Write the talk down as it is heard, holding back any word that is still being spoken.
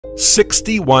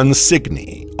61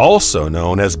 Cygni, also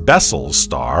known as Bessel's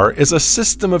star, is a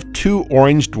system of two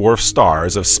orange dwarf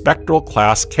stars of spectral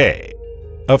class K,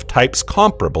 of types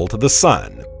comparable to the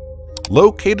Sun,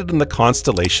 located in the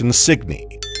constellation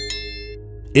Cygni.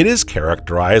 It is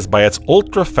characterized by its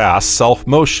ultra-fast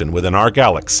self-motion within our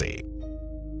galaxy.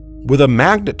 With a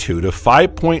magnitude of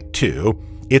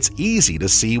 5.2, it's easy to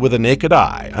see with the naked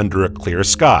eye under a clear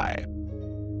sky.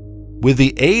 With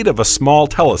the aid of a small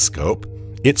telescope,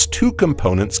 its two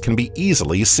components can be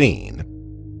easily seen.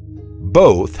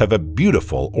 Both have a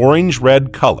beautiful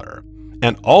orange-red color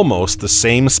and almost the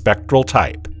same spectral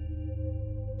type.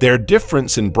 Their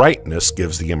difference in brightness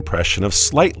gives the impression of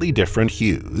slightly different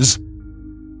hues.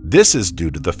 This is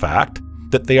due to the fact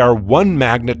that they are one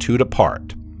magnitude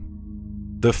apart.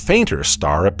 The fainter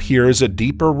star appears a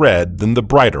deeper red than the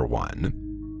brighter one.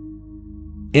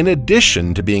 In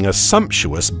addition to being a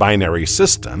sumptuous binary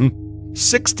system,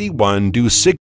 61 Cygni